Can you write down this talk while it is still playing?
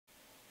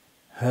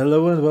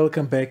Hello and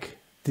welcome back.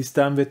 This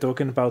time we're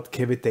talking about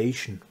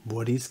cavitation.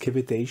 What is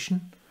cavitation?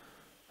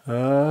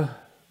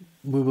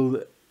 We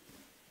will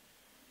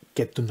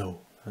get to know.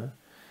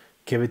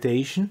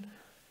 Cavitation,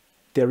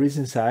 there is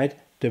inside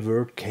the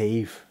word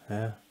cave.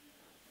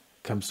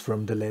 Comes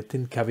from the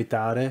Latin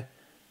cavitare,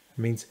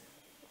 means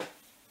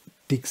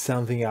dig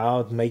something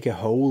out, make a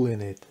hole in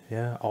it.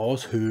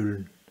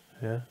 Aushöhlen.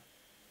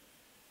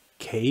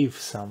 Cave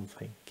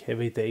something,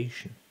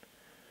 cavitation.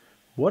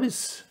 What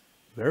is,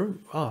 where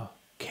are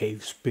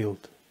caves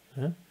built?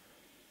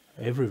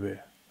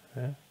 Everywhere.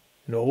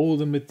 In all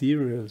the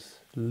materials,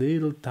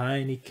 little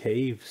tiny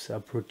caves are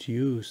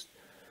produced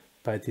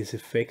by this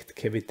effect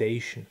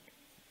cavitation.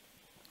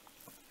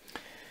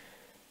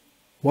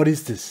 What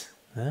is this?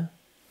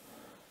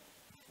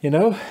 You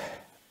know,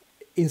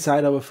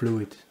 inside our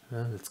fluid,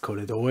 let's call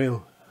it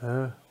oil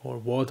or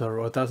water,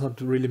 or it does not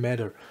really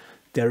matter.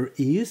 There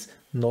is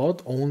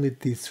not only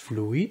this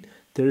fluid,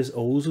 there is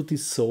also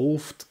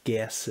dissolved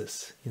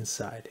gases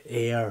inside,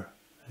 air,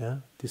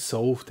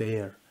 dissolved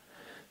air.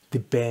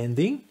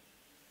 Depending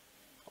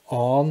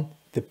on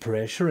the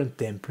pressure and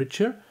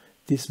temperature,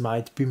 this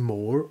might be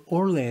more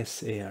or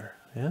less air.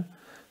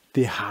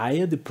 The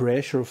higher the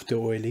pressure of the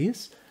oil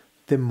is,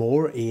 the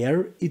more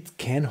air it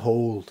can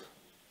hold.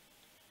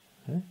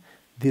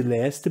 The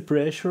less the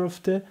pressure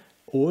of the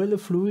oil or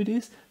fluid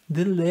is,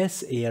 the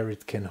less air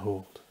it can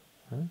hold.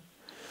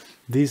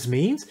 This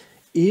means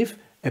if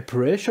a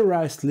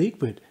pressurized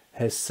liquid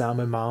has some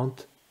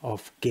amount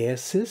of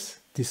gases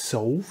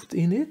dissolved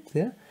in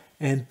it,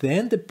 and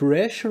then the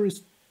pressure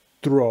is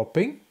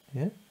dropping,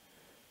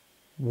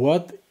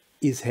 what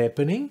is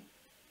happening?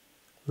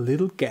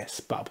 Little gas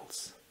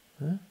bubbles.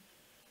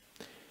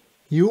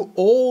 You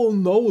all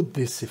know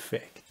this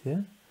effect.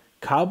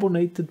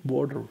 Carbonated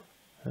water,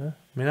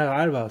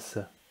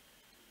 Mineralwasser.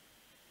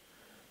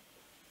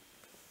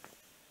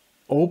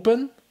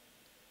 Open,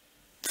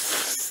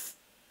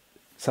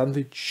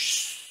 suddenly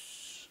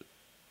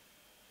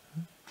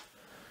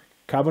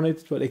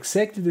carbonated water,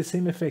 exactly the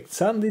same effect.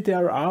 Suddenly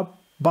there are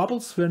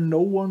bubbles where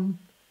no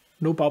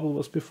bubble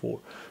was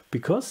before,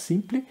 because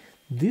simply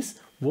this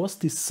was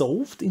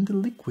dissolved in the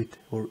liquid,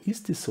 or is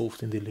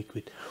dissolved in the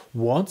liquid.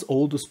 Once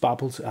all those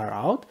bubbles are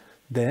out,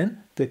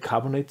 then the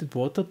carbonated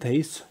water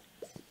tastes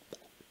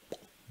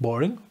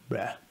boring,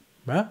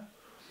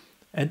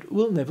 and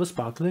will never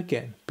sparkle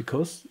again,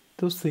 because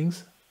those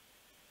things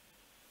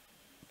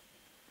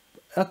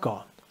are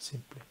gone,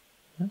 simply.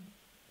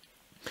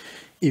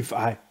 If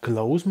I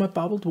close my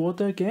bubbled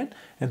water again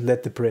and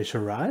let the pressure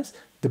rise,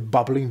 the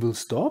bubbling will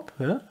stop.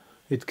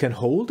 It can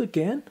hold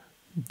again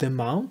the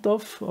amount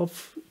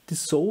of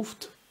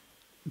dissolved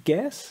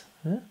gas,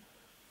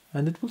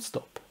 and it will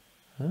stop.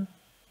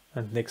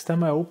 And next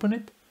time I open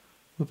it,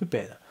 will be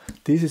better.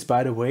 This is,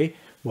 by the way,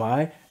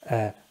 why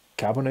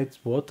carbonated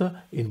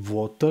water in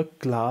water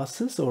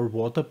glasses or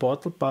water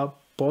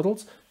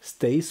bottles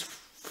stays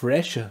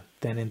fresher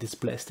than in these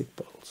plastic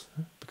bottles,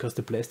 because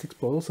the plastic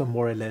bottles are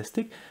more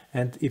elastic,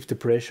 and if the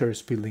pressure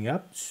is building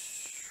up,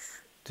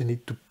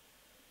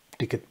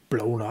 they get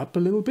blown up a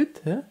little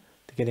bit. They're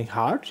getting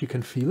hard, you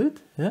can feel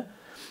it,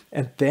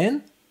 and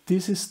then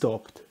this is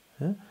stopped.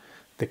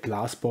 The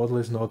glass bottle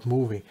is not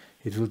moving.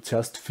 It will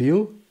just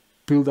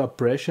build up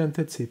pressure, and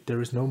that's it.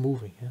 There is no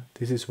moving.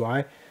 This is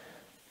why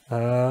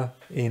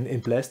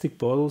in plastic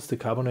bottles, the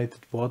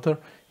carbonated water,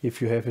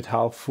 if you have it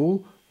half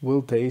full,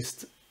 will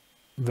taste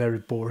very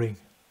boring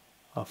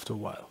after a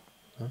while,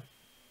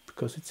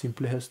 because it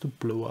simply has to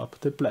blow up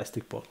the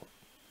plastic bottle.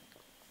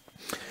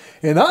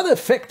 Another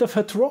effect of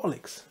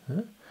hydraulics.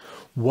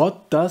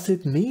 What does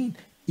it mean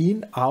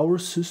in our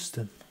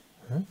system?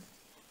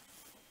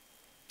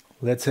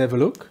 Let's have a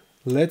look.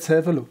 Let's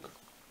have a look.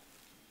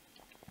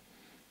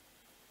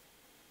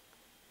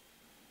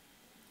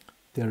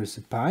 There is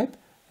a pipe,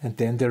 and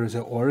then there is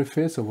an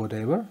orifice or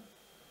whatever.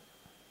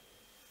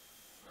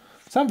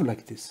 Something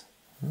like this.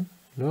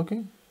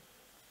 Looking.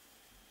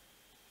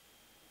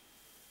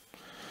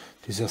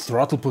 This is a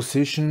throttle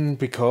position,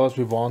 because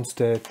we want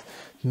that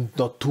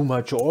not too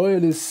much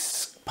oil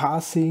is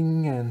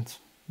passing, and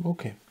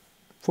okay,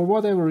 for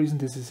whatever reason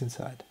this is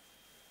inside.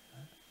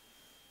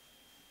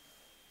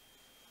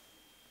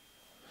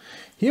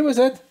 Here we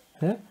said,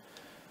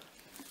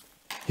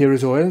 here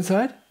is oil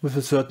inside with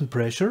a certain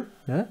pressure,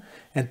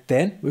 and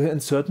then with a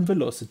certain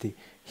velocity.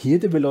 Here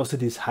the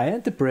velocity is high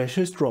and the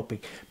pressure is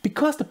dropping.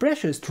 Because the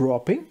pressure is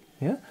dropping,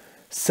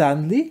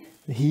 suddenly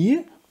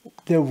here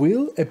there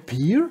will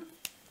appear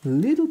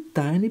little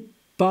tiny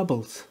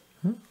bubbles,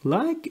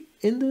 like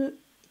in the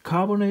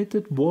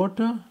carbonated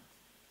water.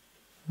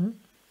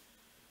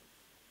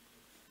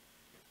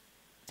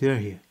 They're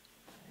here.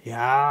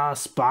 Yeah,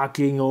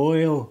 sparkling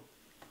oil.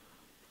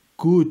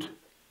 Good.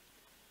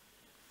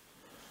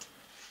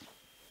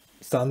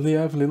 Suddenly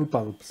I have little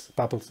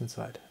bubbles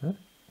inside.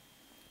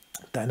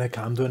 Then I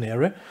come to an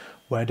area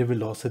where the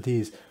velocity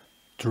is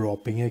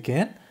dropping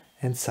again,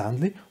 and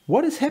suddenly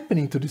what is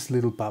happening to these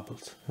little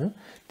bubbles?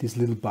 These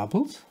little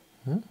bubbles,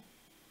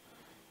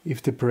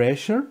 if the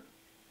pressure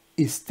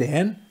is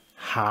then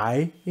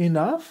high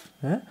enough,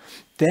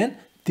 then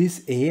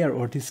this air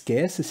or these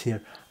gases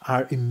here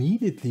are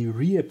immediately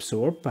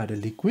reabsorbed by the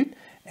liquid,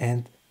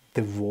 and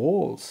the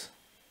walls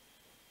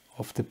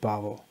of the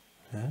bubble,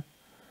 yeah,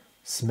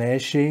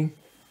 smashing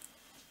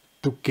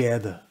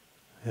together.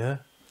 Yeah?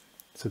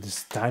 So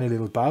this tiny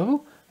little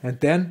bubble, and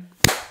then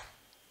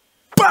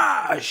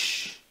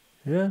bash!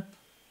 Yeah?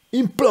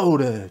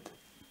 Imploded.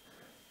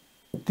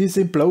 This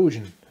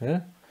implosion,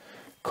 yeah?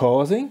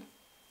 causing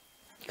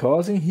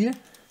here,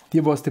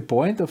 there was the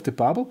point of the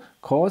bubble,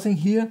 causing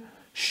here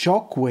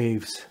shock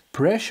waves,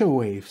 pressure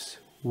waves,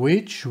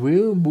 which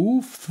will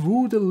move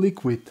through the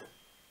liquid.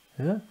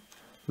 Yeah?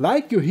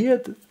 Like you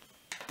hear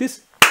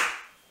this,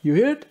 you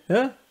hear it?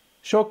 Yeah?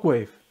 Shock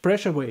wave,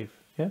 pressure wave.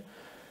 Yeah?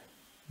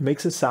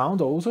 Makes a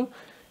sound also.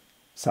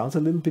 Sounds a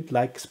little bit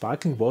like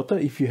sparkling water.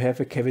 If you have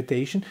a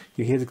cavitation,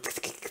 you hear the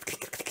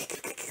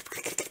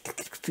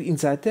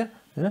inside there.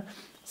 Yeah?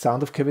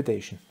 Sound of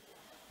cavitation.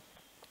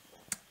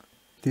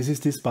 This is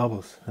these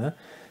bubbles. Yeah?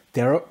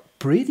 There are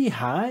pretty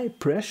high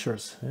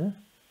pressures. Yeah?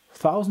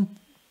 1000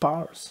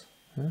 bars.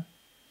 Yeah?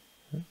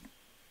 Yeah?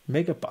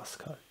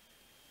 Megapascal.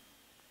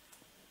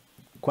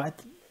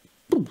 Quite.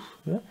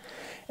 Yeah?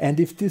 And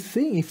if this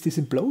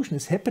implosion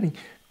is happening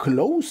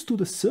close to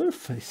the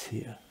surface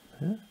here,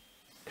 yeah?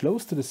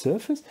 Close to the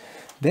surface,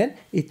 then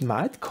it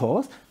might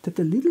cause that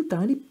a little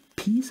tiny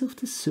piece of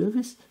the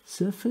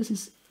surface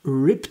is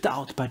ripped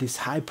out by this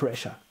high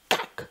pressure.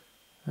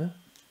 Yeah?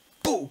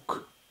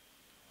 Book.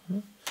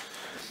 Yeah?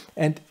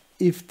 And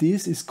if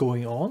this is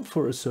going on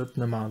for a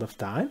certain amount of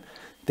time,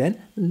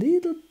 then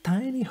little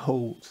tiny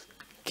holes,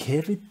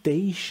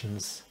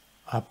 cavitations,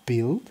 are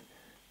built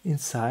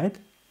inside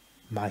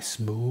my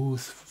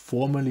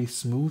formerly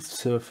smooth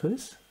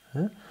surface,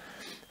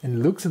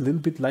 and looks a little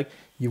bit like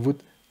you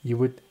would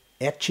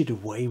etch it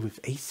away with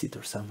acid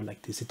or something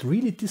like this. It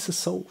really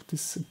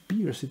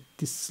disappears.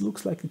 This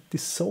looks like it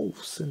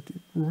dissolves and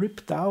it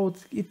ripped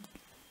out.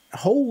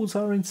 Holes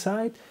are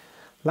inside,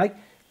 like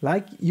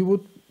you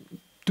would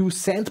do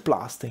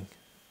sandblasting,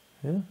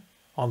 yeah?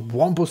 On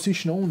one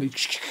position only,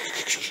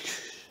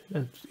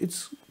 and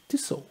it's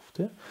dissolved.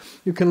 Yeah?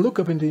 You can look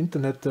up in the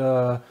internet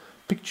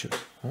pictures,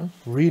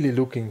 really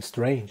looking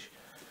strange.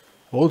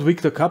 Old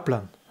Victor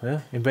Kaplan,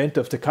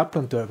 inventor of the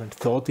Kaplan turbine,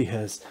 thought he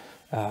has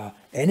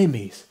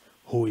enemies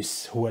who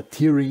are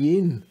tearing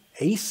in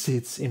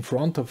acids in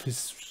front of his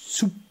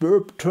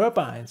superb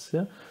turbines,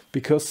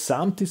 because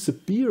some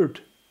disappeared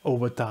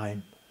over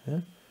time.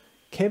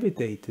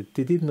 Cavitated.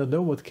 They did not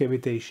know what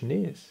cavitation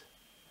is.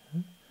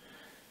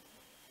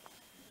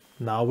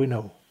 Now we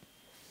know.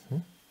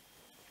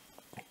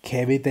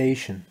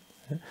 Cavitation.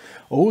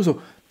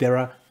 Also,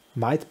 there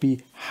might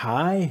be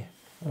high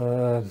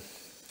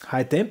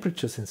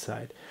temperatures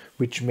inside,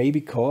 which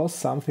maybe cause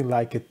something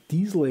like a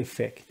diesel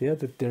effect. Yeah,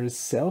 that there is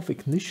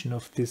self-ignition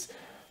of this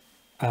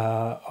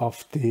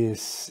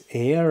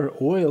air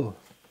oil.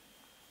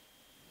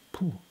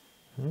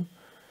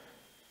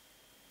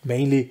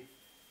 Mainly,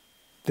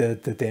 the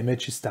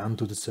damage is done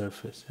to the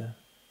surface. Yeah?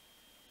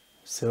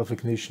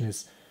 Self-ignition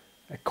is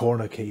a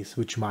corner case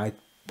which might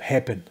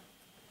happen.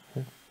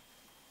 Yeah?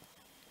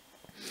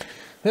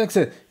 Like I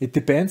said, it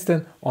depends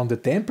then on the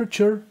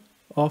temperature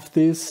of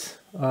this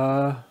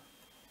water.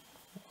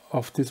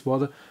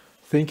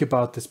 Think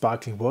about the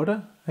sparkling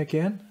water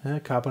again,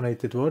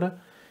 carbonated water.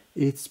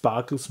 It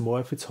sparkles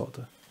more if it's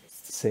hotter.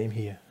 It's the same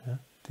here.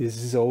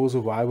 This is also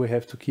why we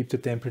have to keep the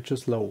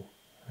temperatures low.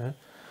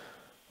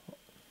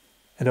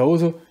 And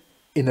also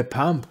in a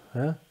pump,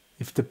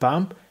 if the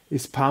pump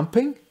is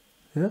pumping,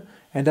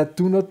 and I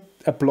do not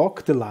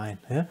block the line,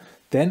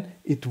 then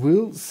it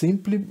will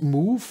simply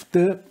move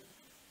the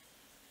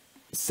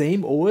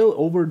same oil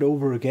over and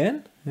over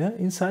again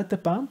inside the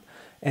pump,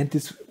 and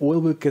this oil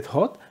will get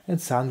hot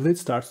and suddenly it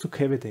starts to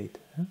cavitate.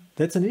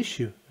 That's an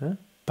issue.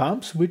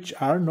 Pumps which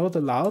are not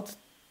allowed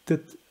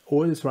that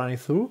oil is running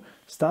through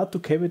start to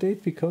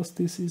cavitate because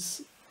this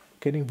is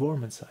getting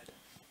warm inside.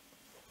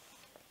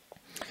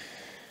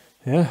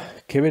 Yeah,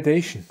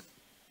 cavitation.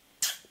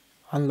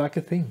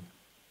 Unlucky thing.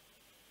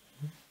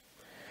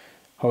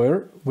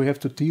 However, we have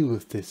to deal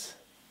with this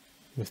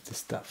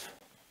stuff.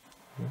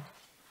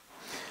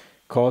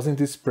 Causing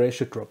this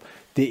pressure drop.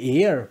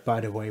 The air,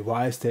 by the way,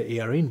 why is there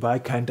air in? Why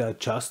can't I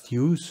just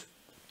use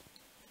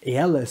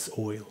airless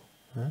oil?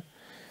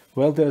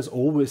 Well, there's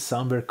always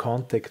somewhere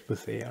contact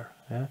with air.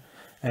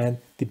 And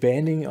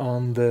depending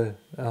on the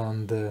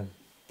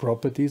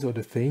properties or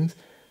the things,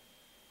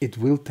 it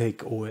will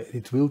take oil,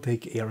 it will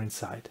take air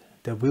inside.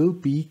 There will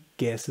be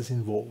gases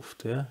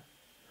involved. At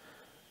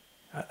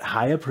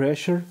higher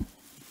pressure,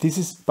 this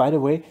is, by the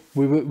way,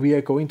 we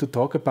are going to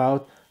talk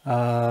about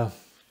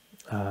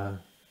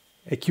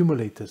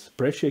accumulators,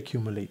 pressure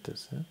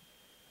accumulators.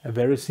 A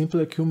very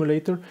simple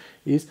accumulator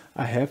is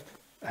I have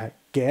a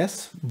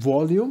gas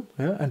volume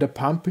and a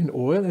pump in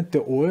oil, and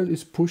the oil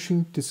is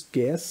pushing this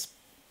gas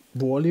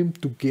volume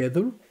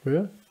together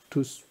to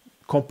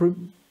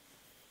comprimieren,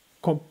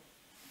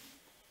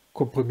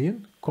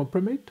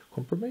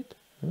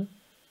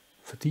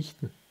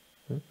 verdichten.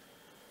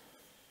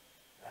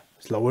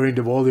 It's lowering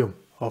the volume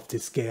of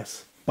this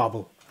gas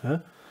bubble.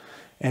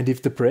 And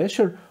if the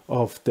pressure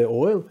of the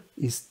oil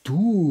is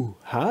too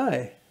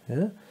high,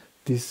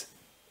 this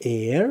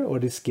air or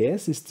this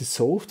gas is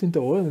dissolved in the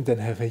oil, and then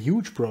have a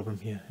huge problem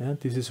here.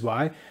 This is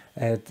why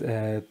at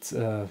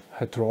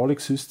hydraulic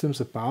systems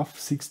above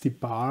 60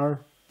 bar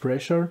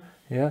pressure,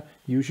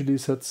 usually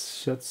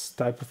such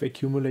type of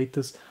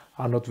accumulators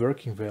are not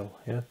working well.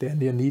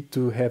 Then you need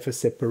to have a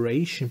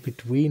separation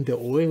between the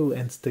oil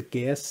and the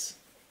gas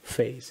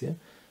phase.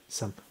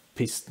 Some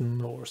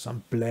piston or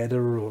some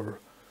bladder or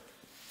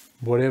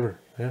whatever.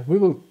 We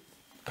will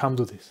come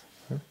to this.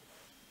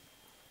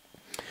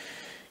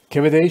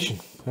 Cavitation,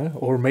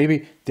 or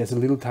maybe there's a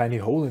little tiny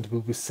hole and it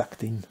will be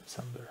sucked in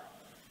somewhere.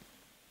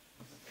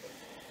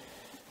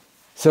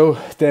 So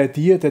the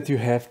idea that you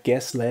have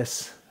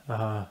gasless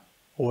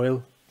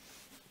oil,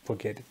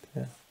 forget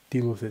it.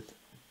 Deal with it.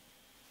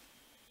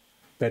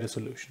 Better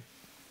solution.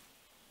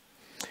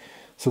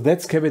 So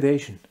that's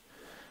cavitation.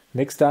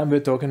 Next time we're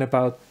talking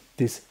about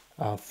these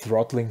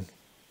throttling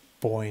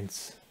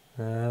points,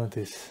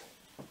 this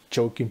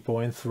choking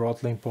point,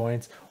 throttling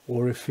points,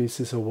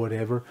 orifices or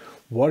whatever.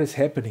 What is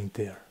happening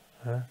there?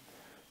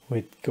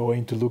 We're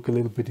going to look a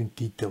little bit in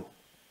detail.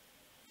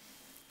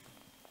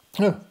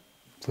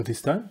 For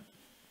this time,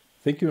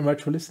 thank you very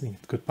much for listening.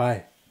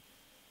 Goodbye.